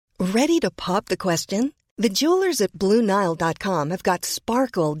Ready to pop the question? The jewelers at BlueNile.com have got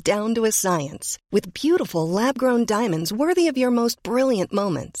sparkle down to a science with beautiful lab-grown diamonds worthy of your most brilliant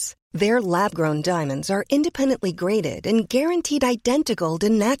moments. Their lab-grown diamonds are independently graded and guaranteed identical to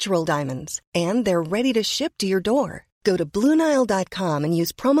natural diamonds, and they're ready to ship to your door. Go to BlueNile.com and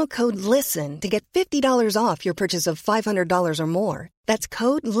use promo code LISTEN to get $50 off your purchase of $500 or more. That's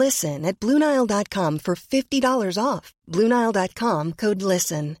code LISTEN at BlueNile.com for $50 off. BlueNile.com, code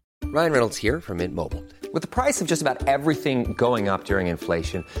LISTEN. Ryan Reynolds here from Mint Mobile. With the price of just about everything going up during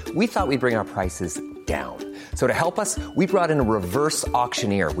inflation, we thought we'd bring our prices down. So to help us, we brought in a reverse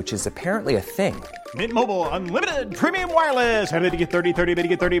auctioneer, which is apparently a thing. Mint Mobile Unlimited Premium Wireless. How to get 30, 30, bit to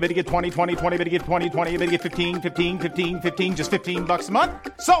get 30, bit to get 20, 20, 20, bit to get 20, 20, bit to get 15, 15, 15, 15, just $15 a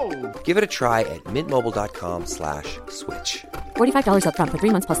month? Sold! Give it a try at mintmobile.com/switch. $45 up front for 3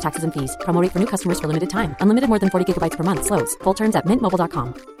 months plus taxes and fees. Promo rate for new customers for limited time. Unlimited more than 40 gigabytes per month. Slows full terms at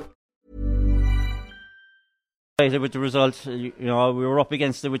mintmobile.com. With the result, we were up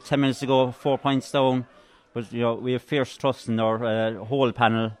against it with 10 minutes to go, 4 points down. But we have fierce trust in our whole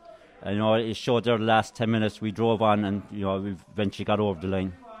panel. It showed there the last 10 minutes we drove on, and we eventually got over the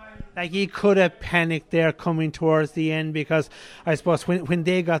line. Like, he could have panicked there coming towards the end, because I suppose when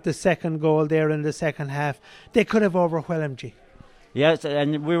they got the second goal there in the second half, they could have overwhelmed you. Yes,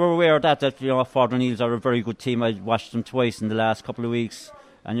 and we were aware of that Ford O'Neill's are a very good team. I watched them twice in the last couple of weeks,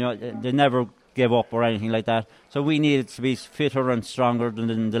 and they never give up or anything like that. So we needed to be fitter and stronger than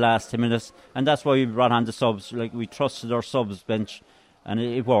in the last 10 minutes, and that's why we brought on the subs. Like, we trusted our subs bench, and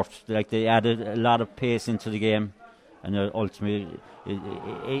it worked. Like, they added a lot of pace into the game, and ultimately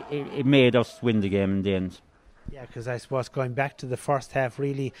it made us win the game in the end. Yeah, because I suppose going back to the first half,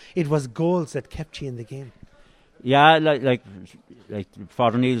 really, it was goals that kept you in the game. Yeah, like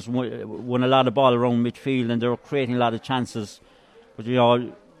Ford O'Neill's won a lot of ball around midfield, and they were creating a lot of chances. But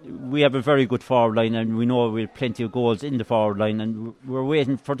we have a very good forward line, and we know we have plenty of goals in the forward line, and we're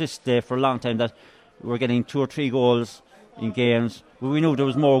waiting for this day for a long time that we're getting 2 or 3 goals in games. But we knew there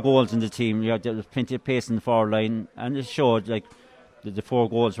was more goals in the team. There was plenty of pace in the forward line, and it showed. Like, the 4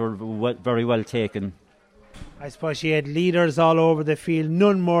 goals were very well taken. I suppose you had leaders all over the field,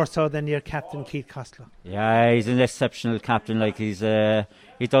 none more so than your captain, Keith Costello. Yeah, he's an exceptional captain. Like, he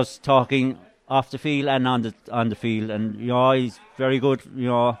does talking off the field and on the field, and he's very good.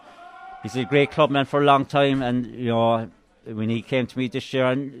 He's a great clubman for a long time, and when he came to me this year,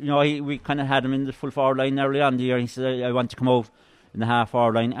 and we kind of had him in the full forward line early on the year. He said, I want to come out in the half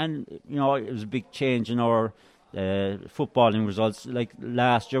forward line, and it was a big change in our footballing results. Like,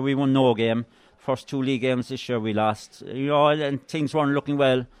 last year we won no game. First 2 league games this year we lost, and things weren't looking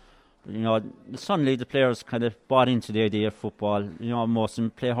well. Suddenly the players kind of bought into the idea of football. Most of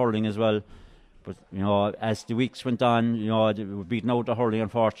them play hurling as well. But, as the weeks went on, we were beaten out of hurling,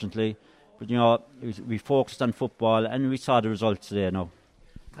 unfortunately. But, we focused on football, and we saw the results today now.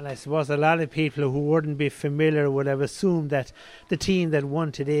 And I suppose a lot of people who wouldn't be familiar would have assumed that the team that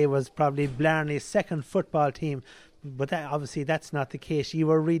won today was probably Blarney's second football team. But obviously that's not the case. You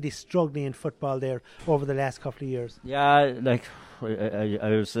were really struggling in football there over the last couple of years. Yeah, like I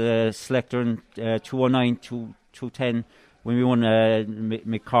was a selector in 2009, 2010 when we won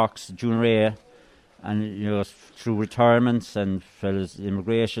McCork's Junior A. And through retirements and fellas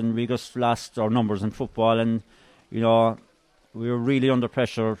immigration, we just lost our numbers in football, and we were really under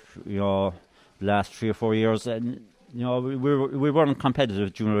pressure the last 3 or 4 years, and we weren't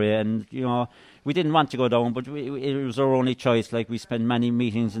competitive Junior A, and we didn't want to go down, but it was our only choice. Like, we spent many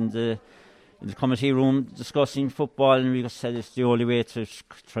meetings in the committee room discussing football, and we just said it's the only way to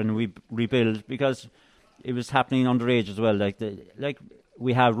try and rebuild, because it was happening underage as well. Like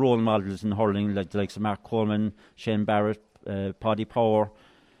we have role models in hurling, like the likes of Mark Coleman, Shane Barrett, Paddy Power,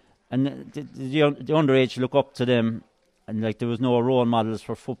 and the underage look up to them. And there was no role models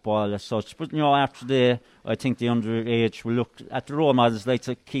for football as such. But after I think the underage will look at the role models like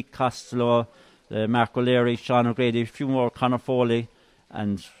Keith Costello, Mark O'Leary, Sean O'Grady, a few more, Conor Foley,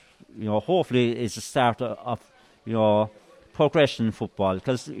 and hopefully it's a start of progression in football,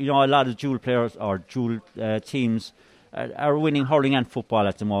 because a lot of dual players or dual teams are winning hurling and football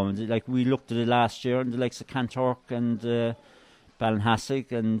at the moment. Like, we looked at it last year, and the likes of Kanturk and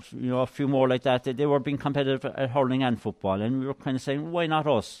Ballinhassig and a few more like that, they were being competitive at hurling and football, and we were kind of saying, why not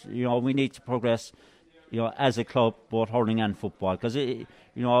us? We need to progress as a club, both hurling and football, because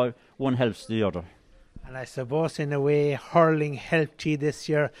one helps the other. And I suppose in a way hurling helped you this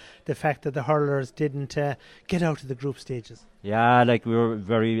year, the fact that the hurlers didn't get out of the group stages. Yeah, like, we were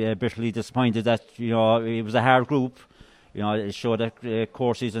very bitterly disappointed that it was a hard group. It showed that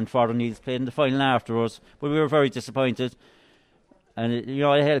Courses and Ford O'Neill's played in the final afterwards, but we were very disappointed. And it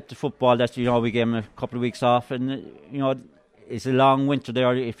helped the football that we gave them a couple of weeks off, and it's a long winter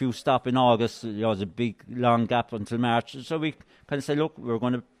there. If you stop in August, there's a big long gap until March. So we kind of say, look, we're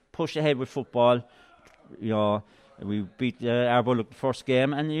going to push ahead with football. We beat Arbroath the first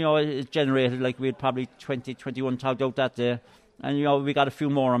game, and it generated we had probably 20-21 tagged out that day, and we got a few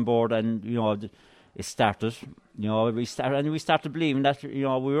more on board, and it started. We started believing that we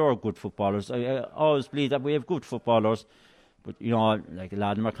were good footballers. I always believe that we have good footballers, but a lot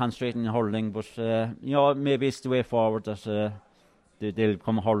of them are concentrating in hurling. But maybe it's the way forward that they'll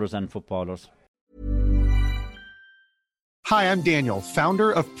become hurlers and footballers. Hi, I'm Daniel,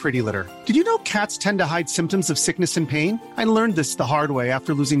 founder of Pretty Litter. Did you know cats tend to hide symptoms of sickness and pain? I learned this the hard way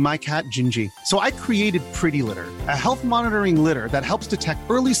after losing my cat, Gingy. So I created Pretty Litter, a health monitoring litter that helps detect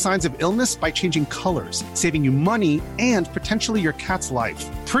early signs of illness by changing colors, saving you money and potentially your cat's life.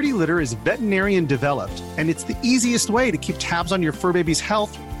 Pretty Litter is veterinarian developed, and it's the easiest way to keep tabs on your fur baby's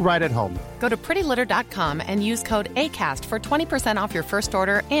health right at home. Go to prettylitter.com and use code ACAST for 20% off your first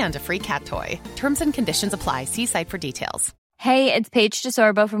order and a free cat toy. Terms and conditions apply. See site for details. Hey, it's Paige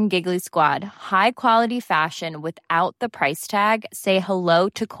DeSorbo from Giggly Squad. High quality fashion without the price tag. Say hello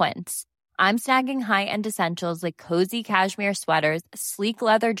to Quince. I'm snagging high-end essentials like cozy cashmere sweaters, sleek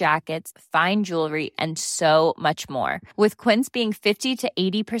leather jackets, fine jewelry, and so much more. With Quince being 50 to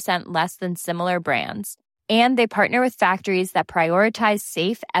 80% less than similar brands. And they partner with factories that prioritize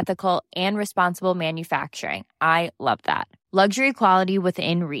safe, ethical, and responsible manufacturing. I love that. Luxury quality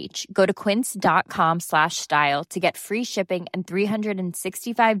within reach. Go to quince.com/style to get free shipping and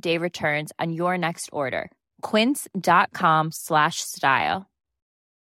 365-day returns on your next order. Quince.com/style.